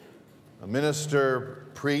A minister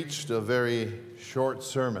preached a very short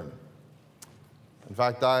sermon. In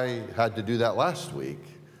fact, I had to do that last week.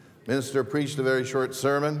 Minister preached a very short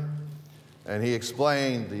sermon, and he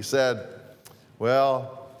explained, he said,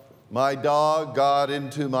 well, my dog got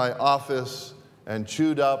into my office and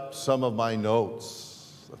chewed up some of my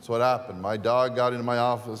notes. That's what happened. My dog got into my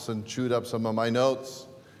office and chewed up some of my notes.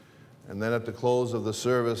 And then at the close of the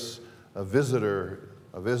service, a visitor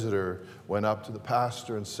went up to the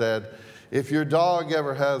pastor and said, if your dog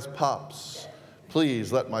ever has pups,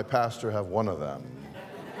 please let my pastor have one of them.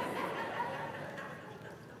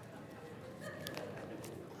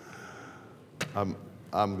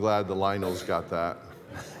 I'm glad the Lionels got that.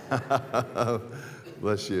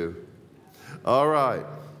 Bless you. All right.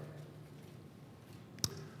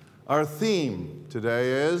 Our theme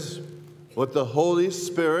today is what the Holy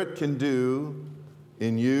Spirit can do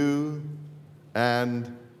in you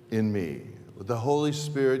and in me. What the Holy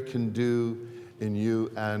Spirit can do in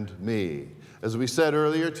you and me. As we said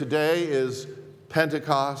earlier, today is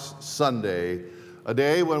Pentecost Sunday, a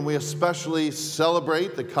day when we especially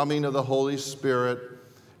celebrate the coming of the Holy Spirit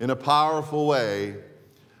in a powerful way.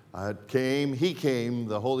 He came,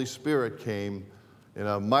 the Holy Spirit came in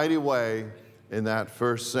a mighty way in that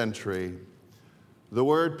first century. The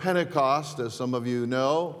word Pentecost, as some of you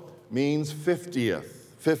know, means 50th.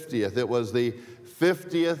 50th. It was the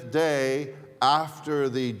 50th day after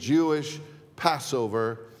the Jewish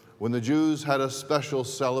Passover, when the Jews had a special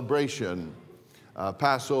celebration.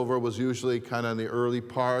 Passover was usually kind of in the early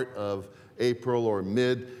part of April or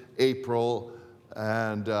mid-April,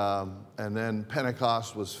 and then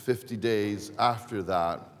Pentecost was 50 days after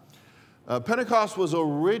that. Pentecost was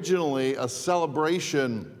originally a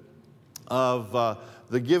celebration of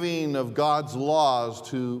the giving of God's laws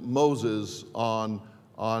to Moses on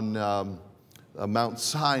Mount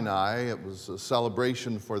Sinai. It was a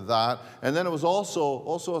celebration for that. And then it was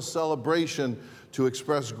also a celebration to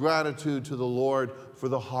express gratitude to the Lord for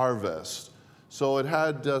the harvest. So it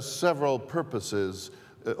had several purposes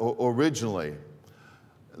originally.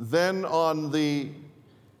 Then on the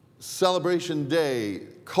celebration day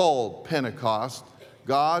called Pentecost,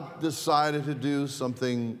 God decided to do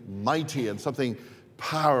something mighty and something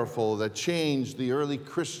powerful that changed the early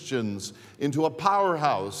Christians into a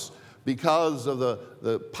powerhouse because of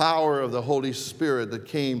the power of the Holy Spirit that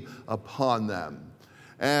came upon them.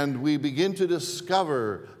 And we begin to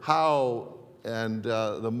discover how and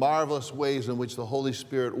the marvelous ways in which the Holy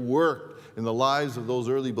Spirit worked in the lives of those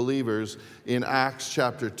early believers in Acts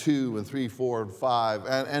chapter 2 and 3, 4, and 5,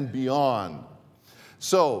 and beyond.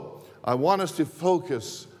 So I want us to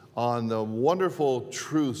focus on the wonderful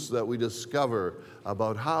truths that we discover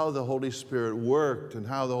about how the Holy Spirit worked and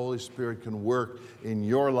how the Holy Spirit can work in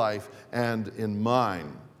your life and in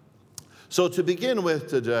mine. So to begin with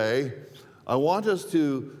today, I want us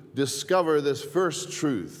to discover this first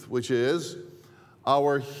truth, which is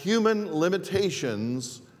our human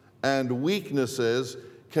limitations and weaknesses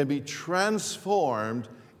can be transformed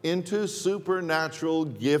into supernatural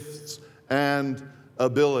gifts and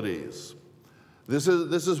abilities. This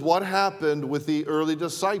is what happened with the early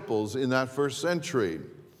disciples in that first century.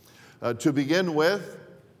 To begin with,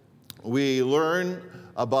 we learn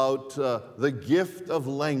about the gift of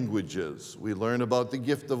languages. We learn about the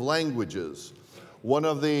gift of languages. One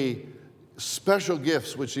of the special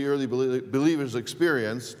gifts which the early believers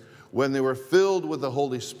experienced when they were filled with the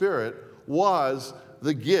Holy Spirit was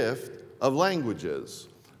the gift of languages.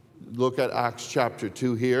 Look at Acts chapter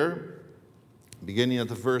 2 here, beginning at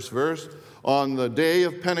the first verse. On the day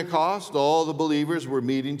of Pentecost, all the believers were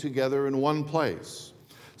meeting together in one place.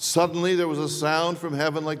 Suddenly there was a sound from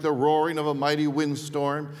heaven like the roaring of a mighty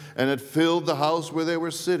windstorm, and it filled the house where they were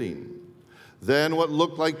sitting. Then what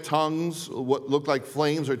looked like flames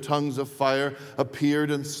or tongues of fire appeared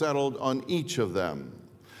and settled on each of them.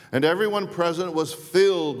 And everyone present was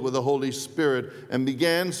filled with the Holy Spirit and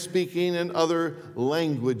began speaking in other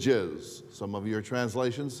languages. Some of your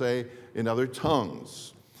translations say in other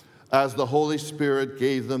tongues, as the Holy Spirit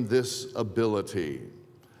gave them this ability.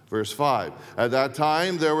 Verse 5, at that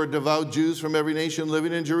time there were devout Jews from every nation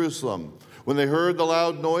living in Jerusalem. When they heard the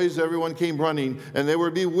loud noise, everyone came running, and they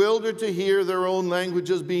were bewildered to hear their own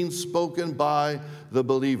languages being spoken by the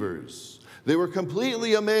believers. They were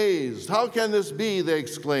completely amazed. How can this be? They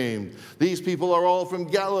exclaimed. These people are all from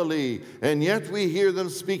Galilee, and yet we hear them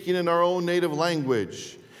speaking in our own native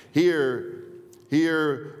language. Here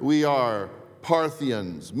we are,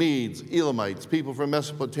 Parthians, Medes, Elamites, people from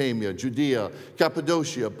Mesopotamia, Judea,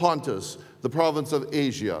 Cappadocia, Pontus, the province of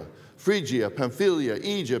Asia, Phrygia, Pamphylia,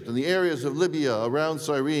 Egypt, and the areas of Libya around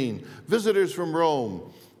Cyrene, visitors from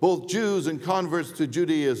Rome, both Jews and converts to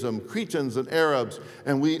Judaism, Cretans and Arabs,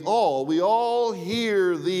 and we all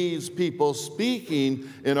hear these people speaking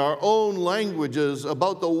in our own languages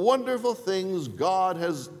about the wonderful things God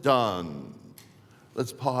has done.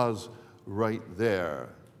 Let's pause right there.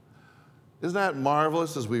 Isn't that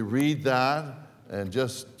marvelous as we read that and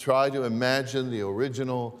just try to imagine the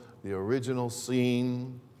original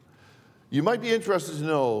scene? You might be interested to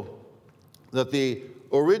know that the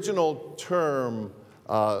original term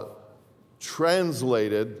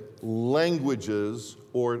translated languages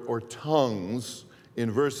or tongues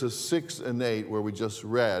in verses 6 and 8 where we just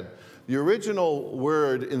read. The original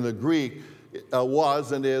word in the Greek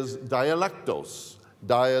was and is dialectos.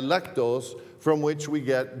 Dialectos, from which we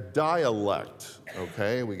get dialect.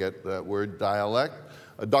 Okay, we get that word dialect.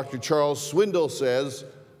 Dr. Charles Swindoll says,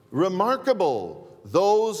 remarkable.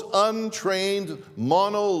 Those untrained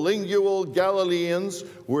monolingual Galileans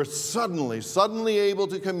were suddenly able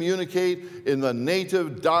to communicate in the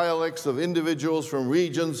native dialects of individuals from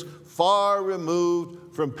regions far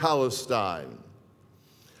removed from Palestine.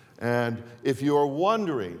 And if you're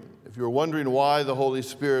wondering why the Holy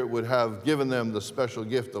Spirit would have given them the special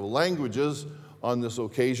gift of languages on this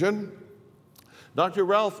occasion, Dr.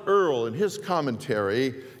 Ralph Earl, in his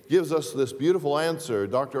commentary, gives us this beautiful answer.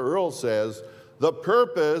 Dr. Earl says, the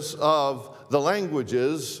purpose of the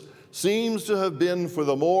languages seems to have been for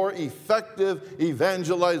the more effective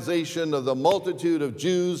evangelization of the multitude of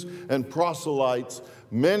Jews and proselytes,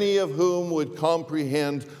 many of whom would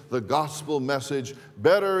comprehend the gospel message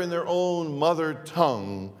better in their own mother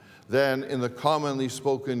tongue than in the commonly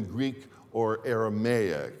spoken Greek or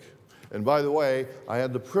Aramaic. And by the way, I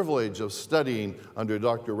had the privilege of studying under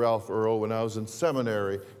Dr. Ralph Earl when I was in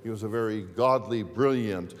seminary. He was a very godly,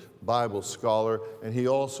 brilliant Bible scholar, and he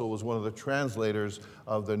also was one of the translators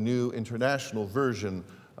of the New International Version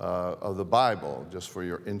of the Bible, just for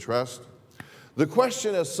your interest. The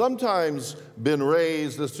question has sometimes been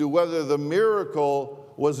raised as to whether the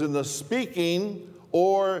miracle was in the speaking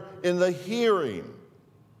or in the hearing.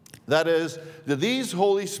 That is, did these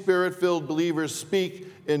Holy Spirit-filled believers speak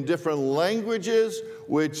in different languages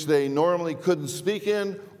which they normally couldn't speak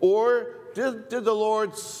in, or did the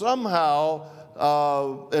Lord somehow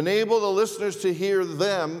enable the listeners to hear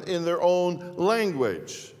them in their own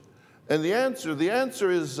language? And the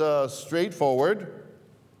answer is straightforward,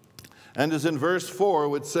 and is in verse 4,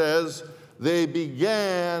 which says, they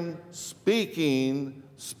began speaking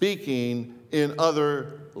in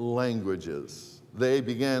other languages. They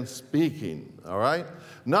began speaking, all right?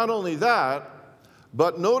 Not only that,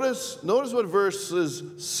 but notice what verses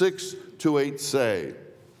 6 to 8 say.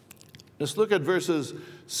 Let's look at verses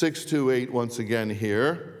 6 to 8 once again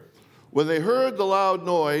here. When they heard the loud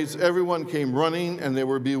noise, everyone came running, and they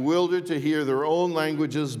were bewildered to hear their own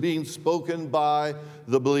languages being spoken by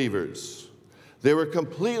the believers. They were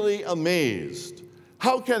completely amazed.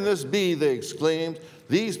 How can this be, they exclaimed.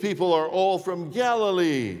 These people are all from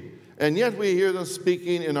Galilee, and yet we hear them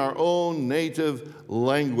speaking in our own native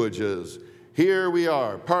languages. Here we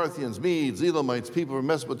are, Parthians, Medes, Elamites, people from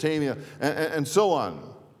Mesopotamia, and so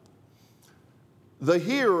on. The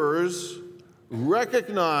hearers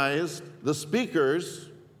recognized the speakers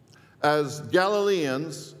as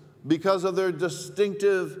Galileans because of their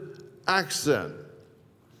distinctive accent.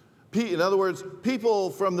 In other words, people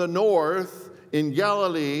from the north in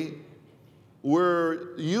Galilee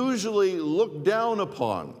were usually looked down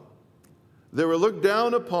upon. They were looked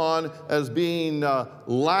down upon as being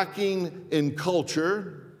lacking in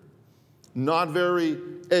culture, not very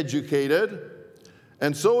educated.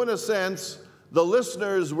 And so in a sense, the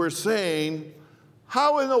listeners were saying,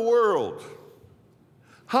 how in the world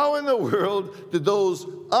did those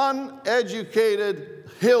uneducated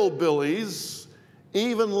hillbillies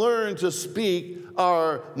even learn to speak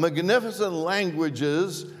our magnificent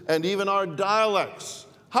languages and even our dialects?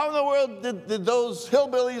 How in the world did those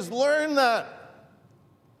hillbillies learn that?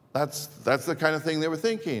 That's the kind of thing they were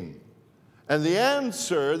thinking. And the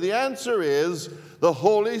answer is the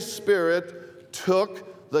Holy Spirit took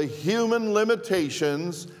the human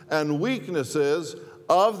limitations and weaknesses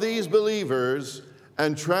of these believers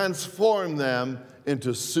and transformed them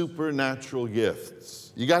into supernatural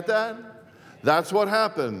gifts. You got that? That's what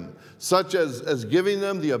happened, such as giving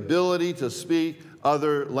them the ability to speak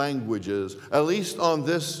other languages, at least on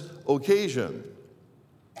this occasion.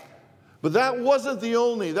 But that wasn't the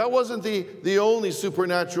only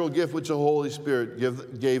supernatural gift which the Holy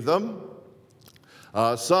Spirit gave them.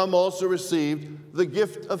 Some also received the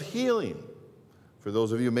gift of healing. For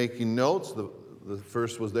those of you making notes, the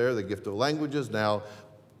first was there, the gift of languages. Now,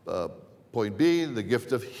 point B, the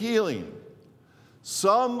gift of healing.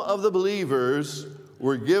 Some of the believers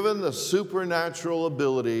were given the supernatural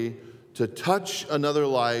ability to touch another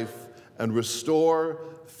life and restore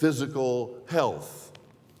physical health.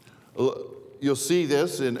 You'll see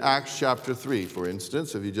this in Acts chapter 3, for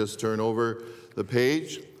instance, if you just turn over the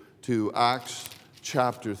page to Acts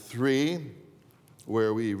chapter 3,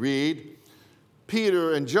 where we read,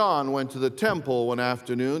 Peter and John went to the temple one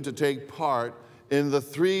afternoon to take part in the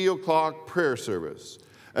 3 o'clock prayer service.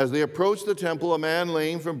 As they approached the temple, a man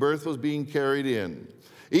lame from birth was being carried in.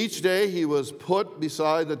 Each day he was put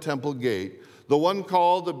beside the temple gate, the one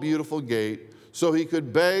called the Beautiful Gate, so he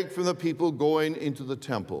could beg from the people going into the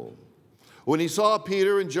temple. When he saw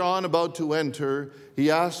Peter and John about to enter, he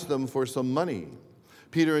asked them for some money.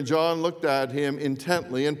 Peter and John looked at him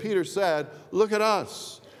intently, and Peter said, "Look at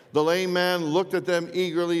us." The lame man looked at them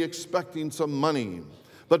eagerly, expecting some money.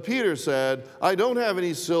 But Peter said, "I don't have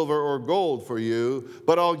any silver or gold for you,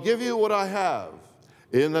 but I'll give you what I have.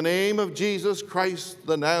 In the name of Jesus Christ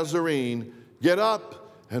the Nazarene, get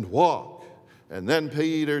up and walk." And then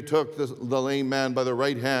Peter took the lame man by the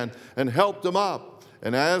right hand and helped him up.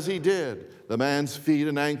 And as he did, the man's feet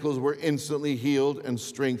and ankles were instantly healed and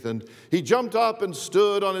strengthened. He jumped up and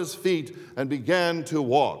stood on his feet and began to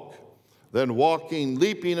walk. Then walking,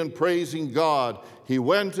 leaping, and praising God, he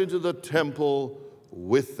went into the temple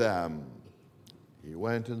with them. He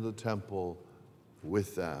went into the temple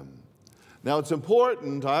with them. Now it's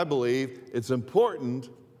important, I believe, it's important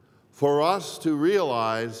for us to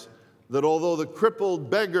realize that although the crippled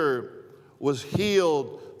beggar was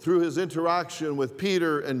healed through his interaction with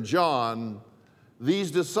Peter and John,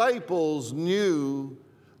 these disciples knew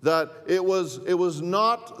that it was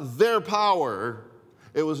not their power.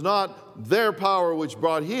 It was not their power which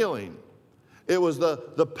brought healing. It was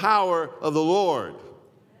the power of the Lord.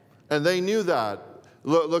 And they knew that.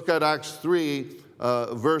 Look at Acts 3,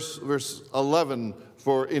 verse 11,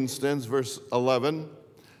 for instance, verse 11.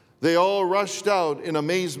 They all rushed out in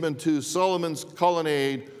amazement to Solomon's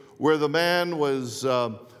colonnade, where the man was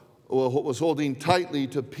holding tightly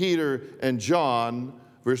to Peter and John.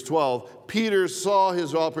 Verse 12, Peter saw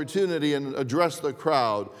his opportunity and addressed the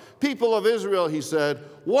crowd. "People of Israel," he said,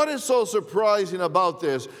 "what is so surprising about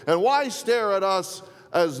this? And why stare at us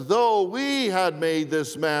as though we had made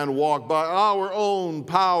this man walk by our own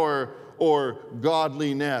power or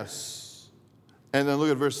godliness?" And then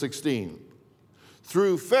look at verse 16.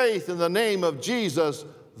 "Through faith in the name of Jesus,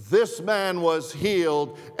 this man was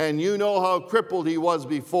healed, and you know how crippled he was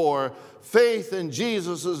before. Faith in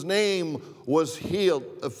Jesus' name was healed.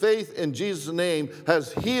 Faith in Jesus' name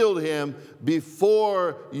has healed him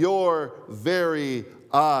before your very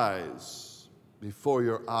eyes." Before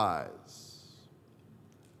your eyes.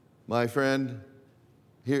 My friend,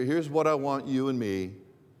 here's what I want you and me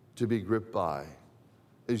to be gripped by.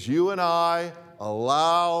 As you and I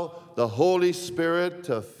allow the Holy Spirit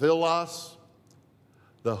to fill us,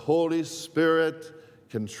 the Holy Spirit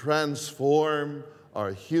can transform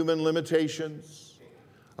our human limitations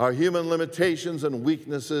and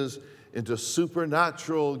weaknesses into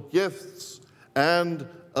supernatural gifts and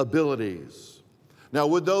abilities. Now,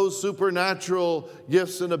 would those supernatural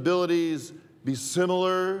gifts and abilities be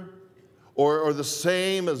similar or the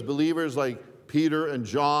same as believers like Peter and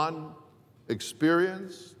John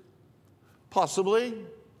experienced? Possibly,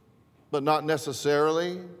 but not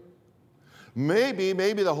necessarily. Maybe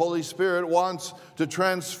the Holy Spirit wants to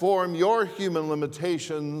transform your human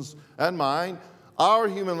limitations and mine, our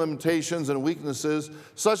human limitations and weaknesses,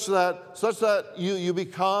 such that you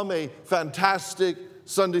become a fantastic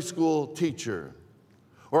Sunday school teacher,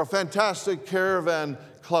 or a fantastic caravan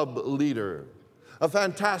club leader, a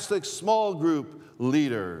fantastic small group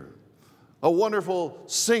leader, a wonderful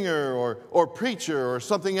singer or preacher or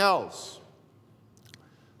something else.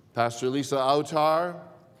 Pastor Lisa Autar,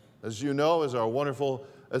 as you know, is our wonderful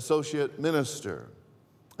associate minister.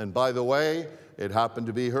 And by the way, it happened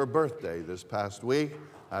to be her birthday this past week.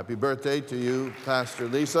 Happy birthday to you, Pastor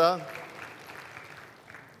Lisa.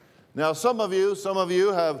 Now, some of you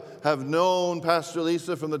have known Pastor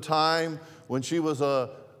Lisa from the time when she was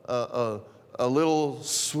a little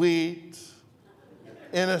sweet,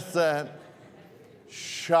 innocent,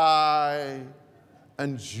 shy,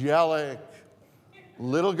 angelic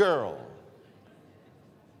little girl.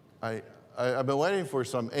 I've been waiting for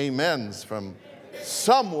some amens from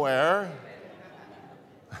somewhere.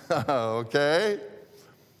 Okay?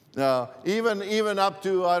 Now, even up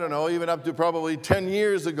to probably 10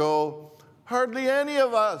 years ago, hardly any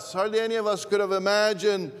of us could have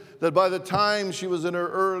imagined that by the time she was in her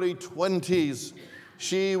early 20s,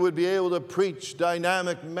 she would be able to preach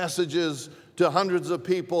dynamic messages to hundreds of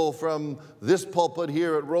people from this pulpit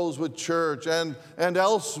here at Rosewood Church and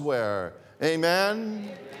elsewhere. Amen?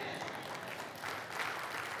 Amen.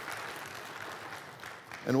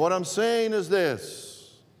 And what I'm saying is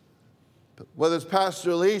this: whether it's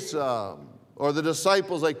Pastor Lisa or the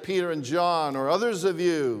disciples like Peter and John or others of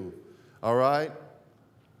you, all right,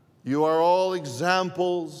 you are all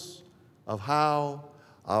examples of how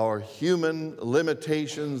our human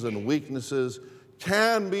limitations and weaknesses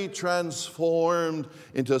can be transformed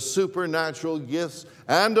into supernatural gifts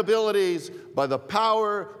and abilities by the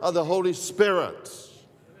power of the Holy Spirit.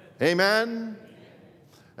 Amen?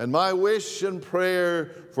 And my wish and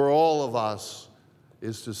prayer for all of us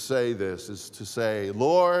is to say this, is to say,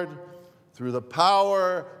 Lord, through the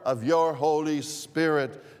power of your Holy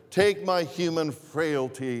Spirit, take my human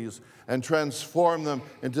frailties and transform them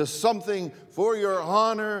into something for your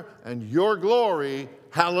honor and your glory.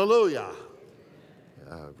 Hallelujah.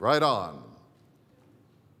 Right on.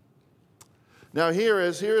 Now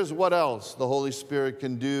here's what else the Holy Spirit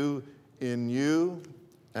can do in you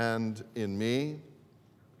and in me.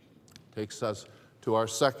 Takes us to our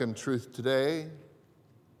second truth today.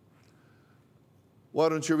 Why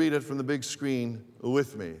don't you read it from the big screen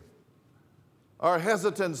with me? Our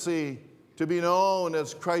hesitancy to be known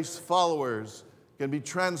as Christ's followers can be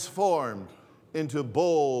transformed into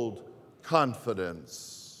bold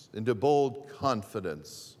confidence. Into bold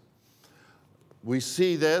confidence. We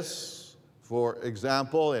see this, for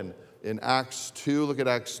example, in Acts 2. Look at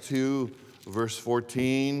Acts 2, verse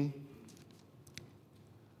 14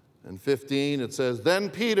 and 15. It says, Then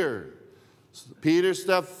Peter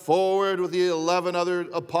stepped forward with the 11 other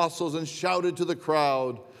apostles and shouted to the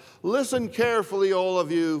crowd, Listen carefully, all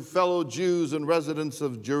of you, fellow Jews and residents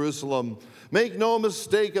of Jerusalem. Make no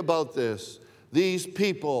mistake about this. These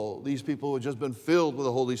people who have just been filled with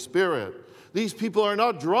the Holy Spirit, these people are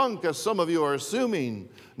not drunk, as some of you are assuming.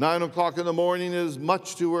 9 o'clock in the morning is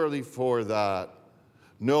much too early for that.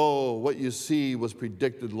 No, what you see was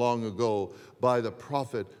predicted long ago by the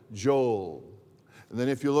prophet Joel. And then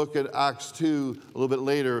if you look at Acts 2, a little bit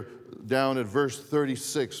later, down at verse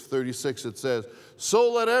 36, it says,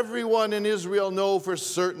 So let everyone in Israel know for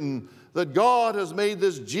certain that God has made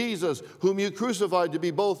this Jesus, whom you crucified, to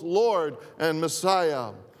be both Lord and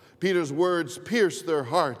Messiah. Peter's words pierced their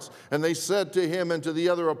hearts, and they said to him and to the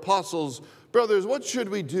other apostles, Brothers, what should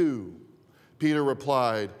we do? Peter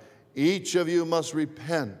replied, Each of you must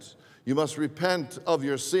repent. You must repent of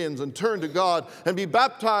your sins and turn to God and be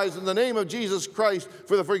baptized in the name of Jesus Christ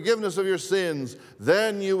for the forgiveness of your sins.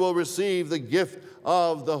 Then you will receive the gift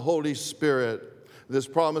of the Holy Spirit. This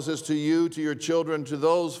promise is to you, to your children, to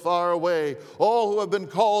those far away, all who have been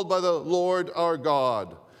called by the Lord our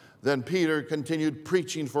God. Then Peter continued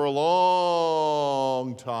preaching for a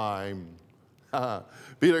long time.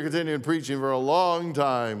 Peter continued preaching for a long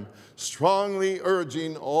time, strongly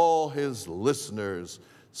urging all his listeners,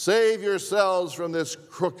 Save yourselves from this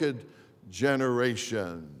crooked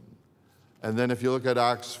generation. And then if you look at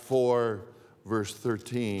Acts 4, verse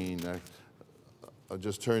 13, I'll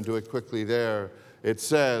just turn to it quickly there. It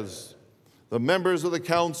says, The members of the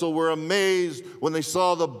council were amazed when they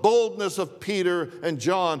saw the boldness of Peter and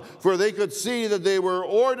John, for they could see that they were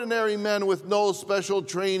ordinary men with no special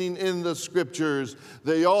training in the Scriptures.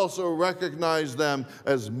 They also recognized them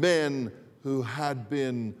as men who had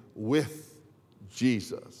been with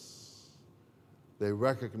Jesus. They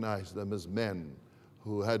recognized them as men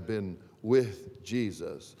who had been with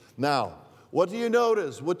Jesus. Now, what do you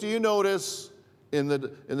notice? What do you notice in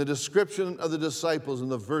the description of the disciples in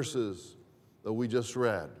the verses that we just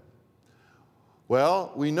read?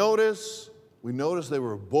 Well, we notice they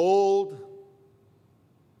were bold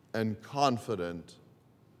and confident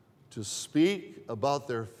to speak about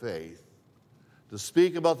their faith,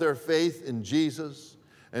 in Jesus,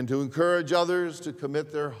 and to encourage others to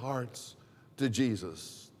commit their hearts to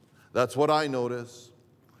Jesus. That's what I notice.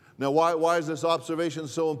 Now, why is this observation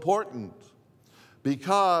so important?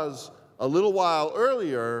 Because a little while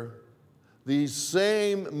earlier, these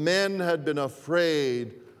same men had been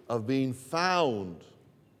afraid of being found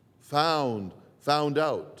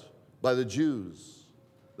out by the Jews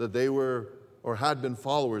that they were or had been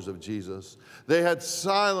followers of Jesus. They had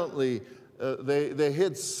they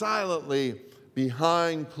hid silently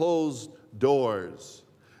behind closed doors.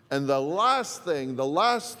 And the last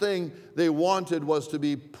thing they wanted was to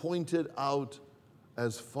be pointed out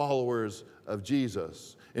as followers of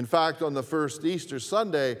Jesus. In fact, on the first Easter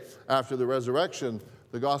Sunday after the resurrection,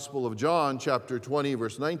 the Gospel of John, chapter 20,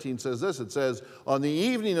 verse 19 says this. It says, On the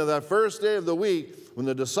evening of that first day of the week, when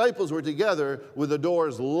the disciples were together with the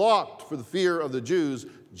doors locked for the fear of the Jews,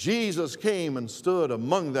 Jesus came and stood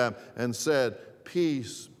among them and said,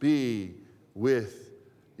 "Peace be with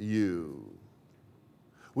you."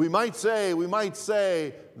 We might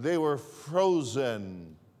say they were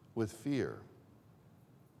frozen with fear.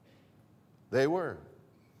 They were.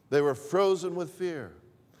 They were frozen with fear.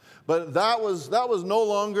 But that was no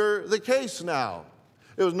longer the case now.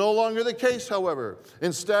 It was no longer the case, however.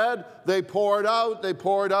 Instead, they poured out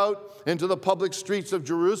into the public streets of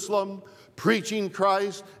Jerusalem, preaching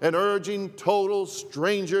Christ and urging total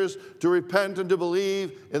strangers to repent and to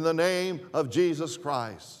believe in the name of Jesus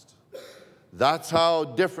Christ. That's how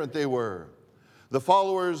different they were. The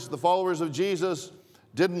followers of Jesus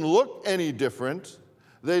didn't look any different.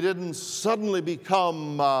 They didn't suddenly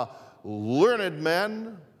become learned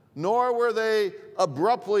men, nor were they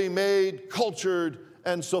abruptly made cultured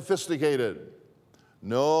and sophisticated.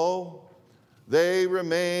 No, they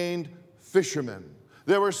remained fishermen.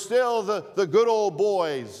 They were still the good old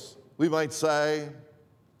boys, we might say,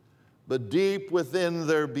 but deep within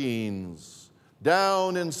their beings,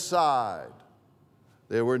 down inside,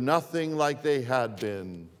 they were nothing like they had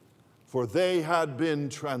been, for they had been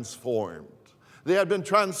transformed. They had been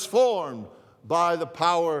transformed by the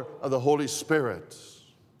power of the Holy Spirit.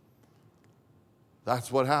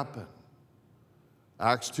 That's what happened.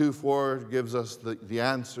 Acts 2:4 gives us the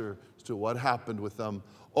answer to what happened with them.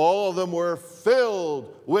 All of them were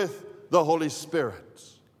filled with the Holy Spirit.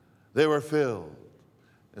 They were filled.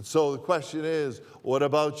 And so the question is, what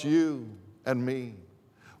about you and me?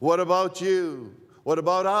 What about you? What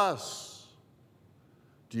about us?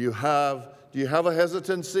 Do you have a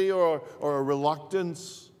hesitancy or a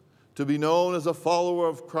reluctance to be known as a follower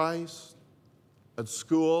of Christ at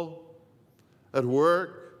school, at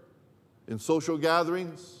work, in social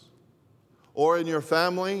gatherings, or in your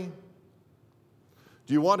family?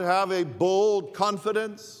 Do you want to have a bold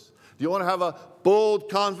confidence? Do you want to have a bold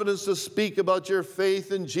confidence to speak about your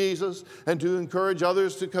faith in Jesus and to encourage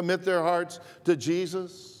others to commit their hearts to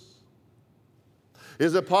Jesus?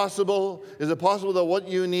 Is it possible that what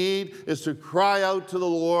you need is to cry out to the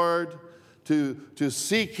Lord, to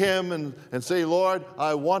seek Him and say, "Lord,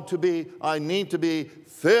 I need to be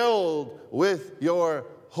filled with your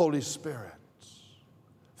Holy Spirit.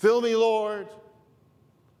 Fill me, Lord.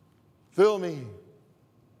 Fill me."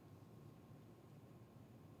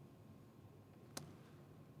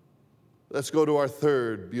 Let's go to our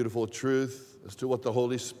third beautiful truth as to what the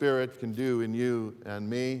Holy Spirit can do in you and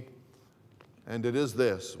me. And it is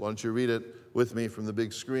this. Why don't you read it with me from the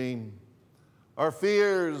big screen? Our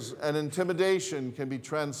fears and intimidation can be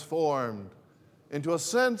transformed into a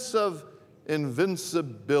sense of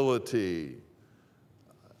invincibility.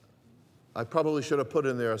 I probably should have put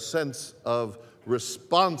in there a sense of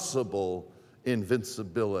responsible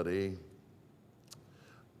invincibility.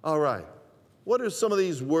 All right. What do some of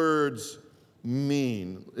these words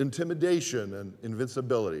mean? Intimidation and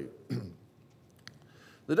invincibility.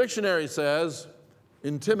 The dictionary says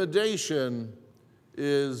intimidation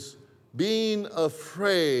is being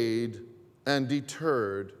afraid and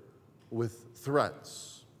deterred with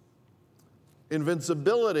threats.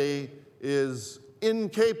 Invincibility is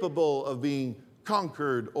incapable of being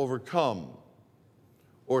conquered, overcome,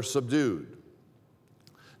 or subdued.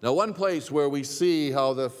 Now, one place where we see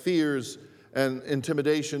how the fears and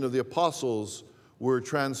intimidation of the apostles were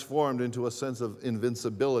transformed into a sense of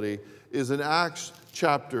invincibility is in Acts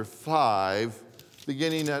chapter 5,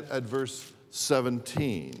 beginning at verse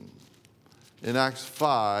 17. In Acts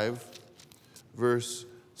 5, verse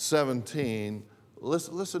 17,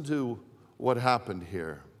 listen to what happened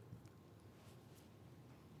here.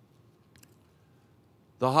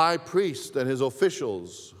 The high priest and his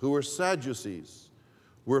officials, who were Sadducees,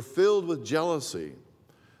 were filled with jealousy.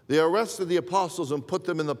 They arrested the apostles and put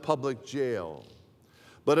them in the public jail.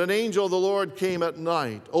 But an angel of the Lord came at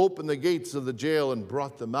night, opened the gates of the jail, and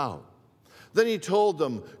brought them out. Then he told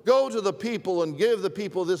them, "Go to the people and give the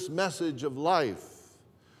people this message of life."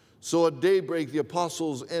 So at daybreak the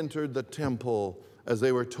apostles entered the temple as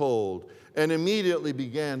they were told, and immediately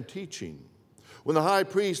began teaching. When the high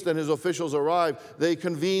priest and his officials arrived, they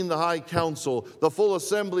convened the high council, the full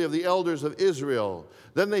assembly of the elders of Israel.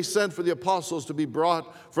 Then they sent for the apostles to be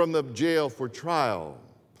brought from the jail for trial.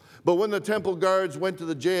 But when the temple guards went to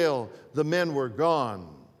the jail, the men were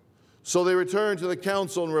gone. So they returned to the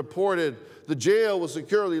council and reported, "The jail was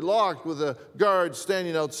securely locked with the guards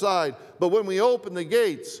standing outside. But when we opened the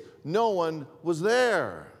gates, no one was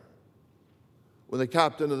there." When the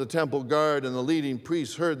captain of the temple guard and the leading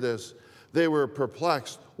priests heard this, they were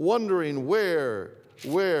perplexed, wondering where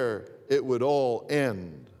it would all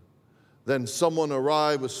end. Then someone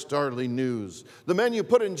arrived with startling news. The men you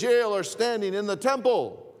put in jail are standing in the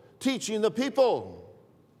temple, teaching the people.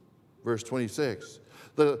 Verse 26.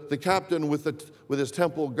 The captain with his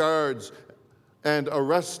temple guards and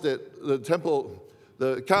arrested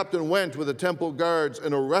the captain went with the temple guards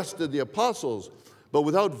and arrested the apostles, but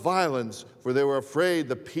without violence, for they were afraid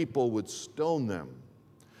the people would stone them.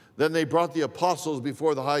 Then they brought the apostles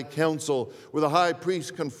before the high council, where the high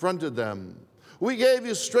priest confronted them. We gave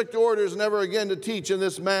you strict orders never again to teach in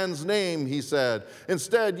this man's name, he said.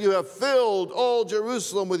 Instead, you have filled all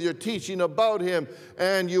Jerusalem with your teaching about him,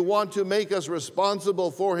 and you want to make us responsible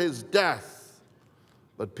for his death.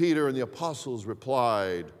 But Peter and the apostles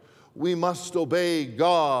replied, we must obey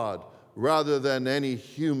God rather than any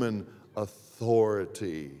human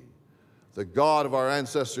authority. The God of our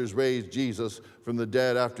ancestors raised Jesus from the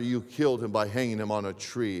dead after you killed him by hanging him on a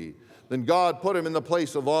tree. Then God put him in the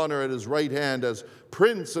place of honor at his right hand as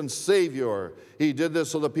Prince and Savior. He did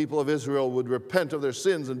this so the people of Israel would repent of their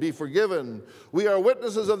sins and be forgiven. We are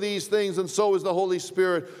witnesses of these things, and so is the Holy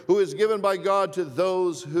Spirit, who is given by God to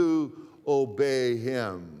those who obey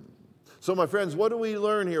him. So, my friends, what do we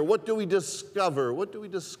learn here? What do we discover? What do we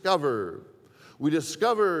discover? We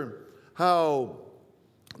discover how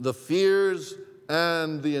the fears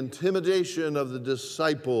and the intimidation of the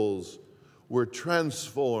disciples were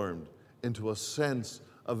transformed into a sense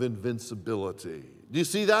of invincibility. Do you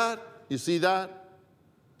see that? You see that?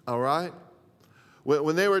 All right.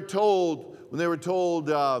 When they were told,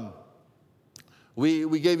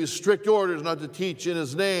 we gave you strict orders not to teach in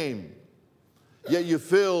his name, yet you have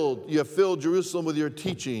filled Jerusalem with your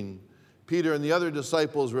teaching. Peter and the other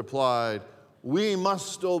disciples replied, we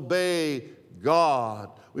must obey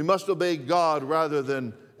God. We must obey God rather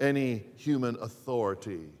than any human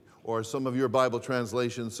authority. Or some of your Bible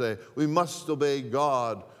translations say, we must obey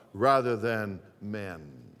God rather than men.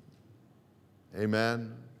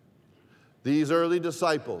 Amen. These early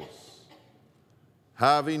disciples,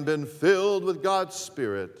 having been filled with God's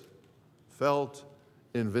Spirit, felt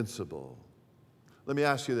invincible. Let me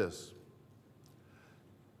ask you this.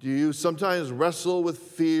 Do you sometimes wrestle with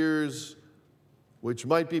fears which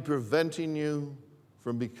might be preventing you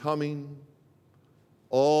from becoming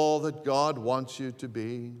all that God wants you to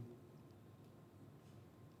be?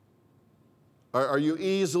 Are you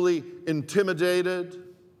easily intimidated?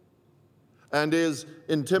 And is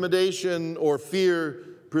intimidation or fear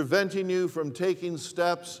preventing you from taking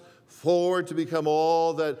steps forward to become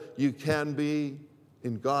all that you can be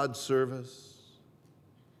in God's service?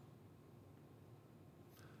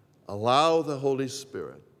 Allow the Holy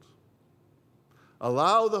Spirit.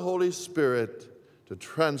 Allow the Holy Spirit to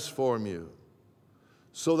transform you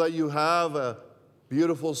so that you have a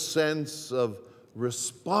beautiful sense of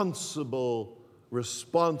responsible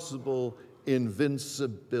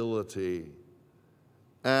invincibility,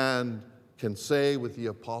 and can say with the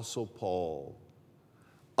Apostle Paul,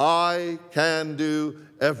 I can do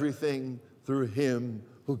everything through him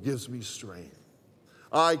who gives me strength.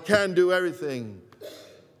 I can do everything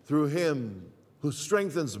through him who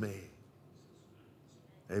strengthens me.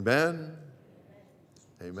 Amen?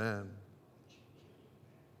 Amen.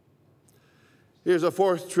 Here's a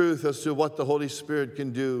fourth truth as to what the Holy Spirit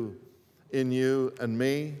can do in you and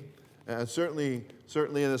me. And certainly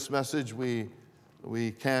in this message, we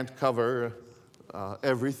can't cover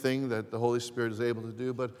everything that the Holy Spirit is able to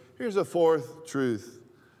do. But here's a fourth truth,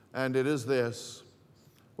 and it is this.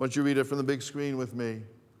 Why don't you read it from the big screen with me?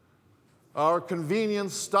 Our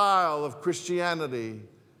convenient style of Christianity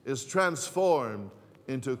is transformed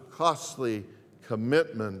into costly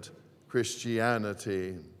commitment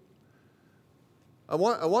Christianity. I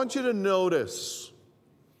want you to notice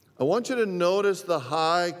the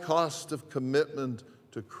high cost of commitment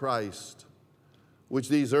to Christ, which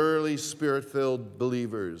these early Spirit-filled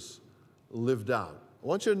believers lived out. I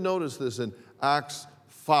want you to notice this in Acts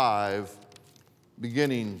 5,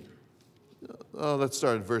 beginning, let's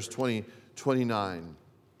start at verse 29.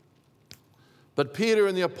 But Peter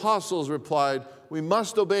and the apostles replied, we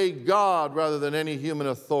must obey God rather than any human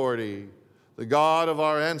authority. The God of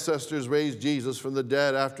our ancestors raised Jesus from the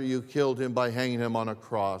dead after you killed him by hanging him on a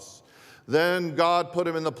cross. Then God put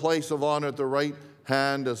him in the place of honor at the right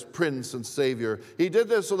hand as Prince and Savior. He did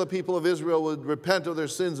this so the people of Israel would repent of their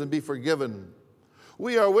sins and be forgiven.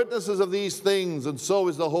 We are witnesses of these things, and so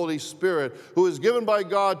is the Holy Spirit, who is given by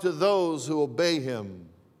God to those who obey him.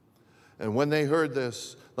 And when they heard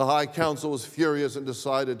this, the high council was furious and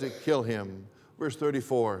decided to kill him. Verse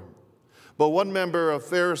 34. But one member, a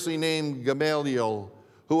Pharisee named Gamaliel,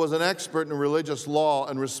 who was an expert in religious law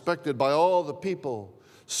and respected by all the people,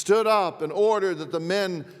 stood up and ordered that the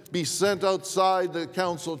men be sent outside the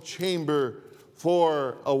council chamber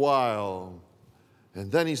for a while. And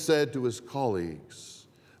then he said to his colleagues,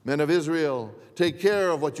 "Men of Israel, take care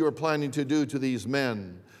of what you are planning to do to these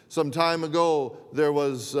men. Some time ago, there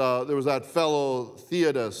was that fellow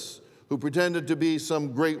Theudas who pretended to be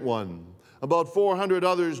some great one. About 400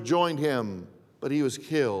 others joined him, but he was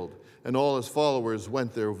killed, and all his followers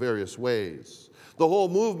went their various ways. The whole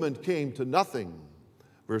movement came to nothing."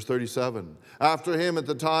 Verse 37, "After him at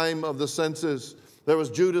the time of the census, there was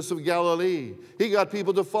Judas of Galilee. He got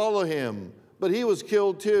people to follow him, but he was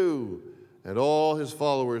killed too, and all his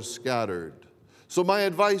followers scattered. So my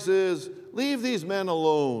advice is, leave these men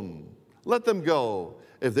alone. Let them go.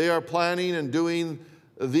 If they are planning and doing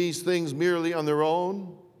these things merely on their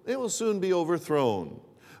own, it will soon be overthrown.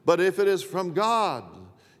 But if it is from God,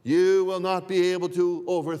 you will not be able to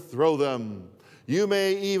overthrow them. You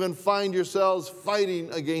may even find yourselves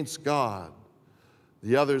fighting against God."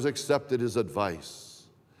 The others accepted his advice.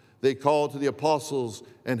 They called to the apostles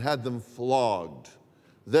and had them flogged.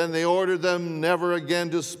 Then they ordered them never again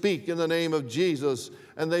to speak in the name of Jesus,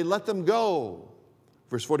 and they let them go.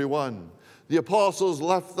 Verse 41, "The apostles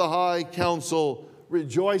left the high council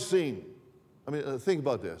rejoicing." Think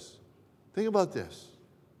about this. Think about this.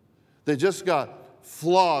 They just got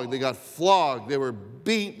flogged. They got flogged. They were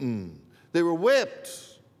beaten. They were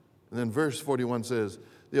whipped. And then verse 41 says,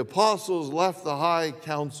 "The apostles left the high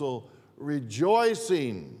council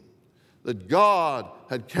rejoicing that God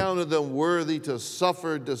had counted them worthy to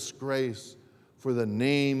suffer disgrace for the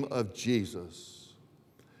name of Jesus.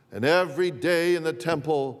 And every day in the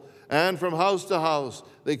temple and from house to house,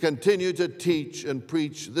 they continued to teach and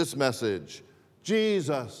preach this message: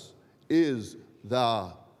 Jesus is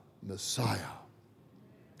the Messiah."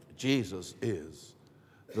 Jesus is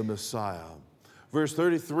the Messiah. Verse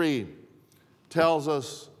 33 tells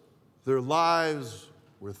us their lives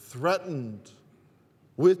were threatened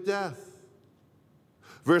with death.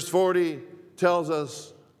 Verse 40 tells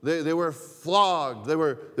us they were flogged, they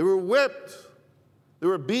were whipped, they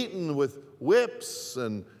were beaten with whips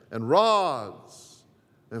and rods.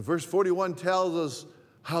 And verse 41 tells us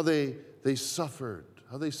how they suffered,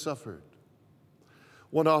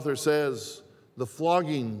 One author says, the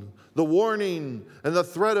flogging, the warning, and the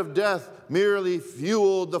threat of death merely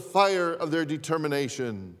fueled the fire of their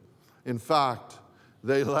determination. In fact,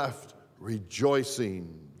 they left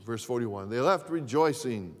rejoicing. Verse 41, they left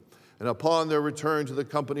rejoicing, and upon their return to the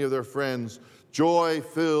company of their friends, joy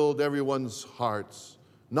filled everyone's hearts.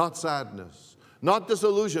 Not sadness, not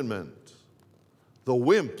disillusionment. The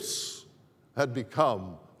wimps had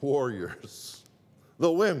become warriors. The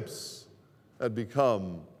wimps had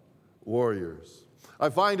become warriors. I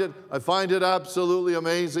find it absolutely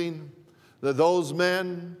amazing that those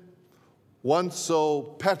men, once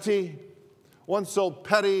so petty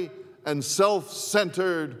and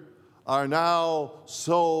self-centered, are now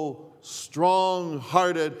so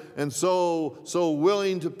strong-hearted and so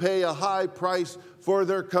willing to pay a high price for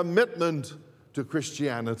their commitment to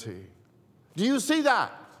Christianity. Do you see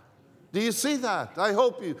that? Do you see that? I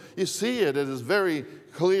hope you see it. It is very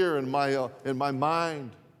clear in my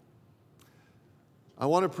mind. I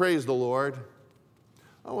want to praise the Lord.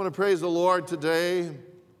 I want to praise the Lord today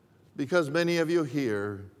because many of you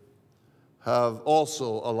here have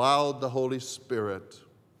also allowed the Holy Spirit.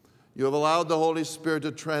 You have allowed the Holy Spirit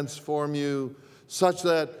to transform you such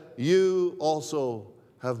that you also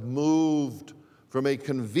have moved from a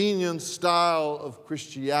convenient style of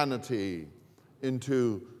Christianity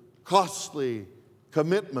into costly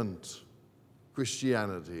commitment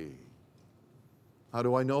Christianity. How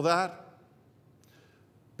do I know that?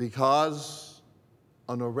 Because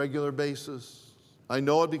on a regular basis, I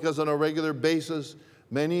know it because on a regular basis,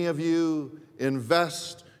 many of you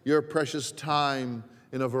invest your precious time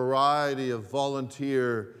in a variety of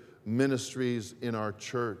volunteer ministries in our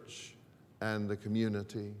church and the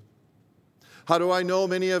community. How do I know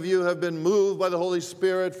many of you have been moved by the Holy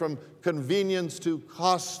Spirit from convenience to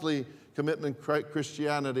costly commitment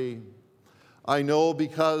Christianity? I know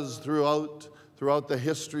because throughout the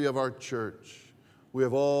history of our church, we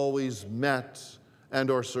have always met and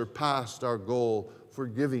or surpassed our goal for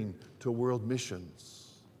giving to world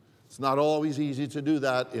missions. It's not always easy to do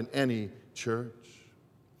that in any church.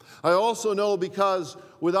 I also know because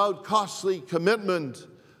without costly commitment,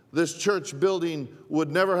 this church building would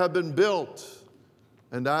never have been built.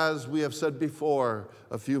 And as we have said before,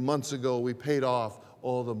 a few months ago, we paid off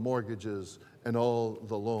all the mortgages and all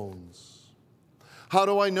the loans. How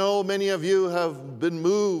do I know many of you have been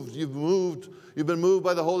moved? You've been moved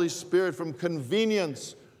by the Holy Spirit from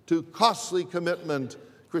convenience to costly commitment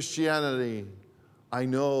Christianity. I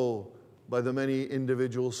know by the many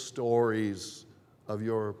individual stories of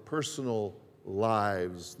your personal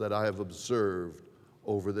lives that I have observed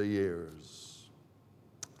over the years.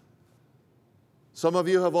 Some of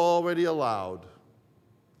you have already allowed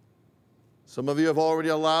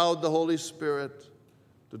the Holy Spirit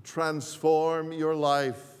to transform your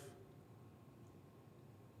life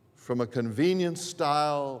from a convenient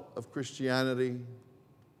style of Christianity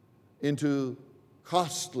into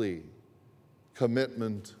costly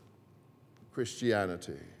commitment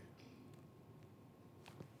Christianity.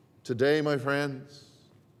 Today, my friends,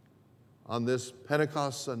 on this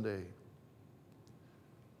Pentecost Sunday,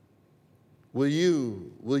 will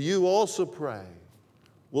you also pray?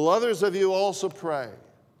 Will others of you also pray?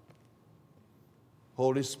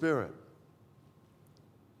 Holy Spirit,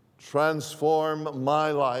 transform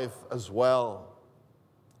my life as well.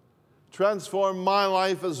 Transform my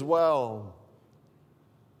life as well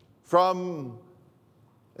from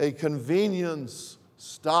a convenience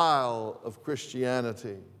style of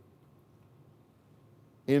Christianity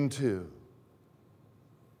into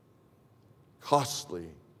costly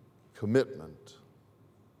commitment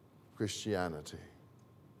Christianity.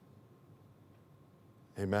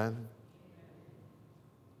 Amen?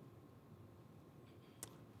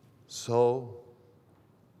 So,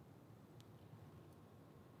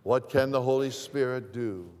 what can the Holy Spirit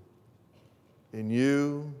do in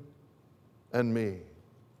you and me?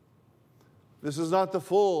 This is not the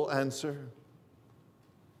full answer,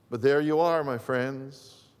 but there you are, my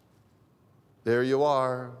friends. There you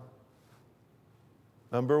are.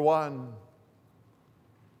 Number one,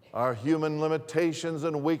 our human limitations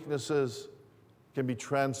and weaknesses can be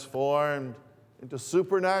transformed into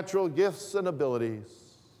supernatural gifts and abilities.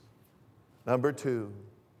 Number two,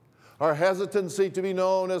 our hesitancy to be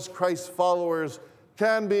known as Christ's followers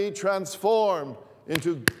can be transformed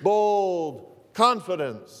into bold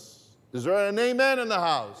confidence. Is there an amen in the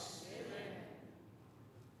house? Amen.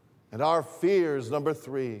 And our fears, number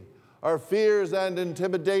three, our fears and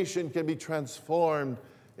intimidation can be transformed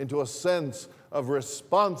into a sense of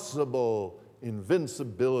responsible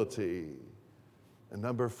invincibility. And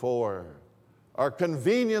number four, our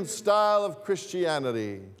convenient style of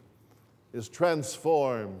Christianity is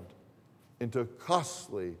transformed into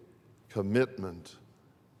costly commitment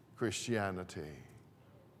Christianity.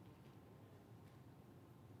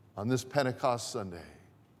 On this Pentecost Sunday,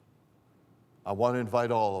 I want to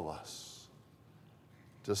invite all of us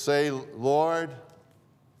to say, Lord,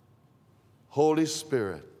 Holy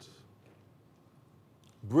Spirit,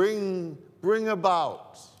 bring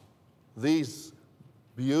about these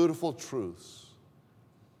beautiful truths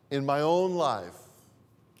in my own life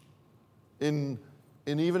in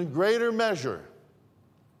even greater measure,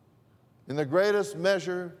 in the greatest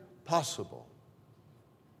measure possible.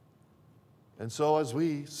 And so as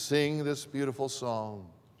we sing this beautiful song,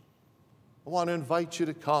 I want to invite you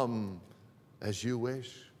to come as you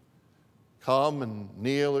wish. Come and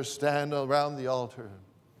kneel or stand around the altar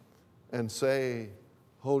and say,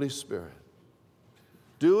 Holy Spirit,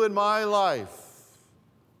 do in my life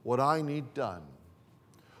what I need done.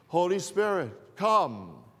 Holy Spirit,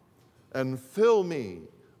 come and fill me.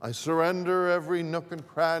 I surrender every nook and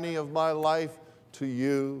cranny of my life to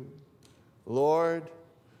you. Lord,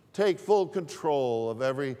 take full control of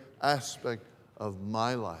every aspect of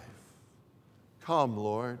my life. Come,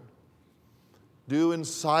 Lord, do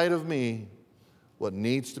inside of me what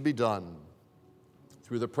needs to be done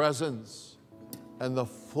through the presence and the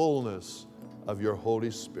fullness of your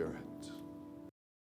Holy Spirit.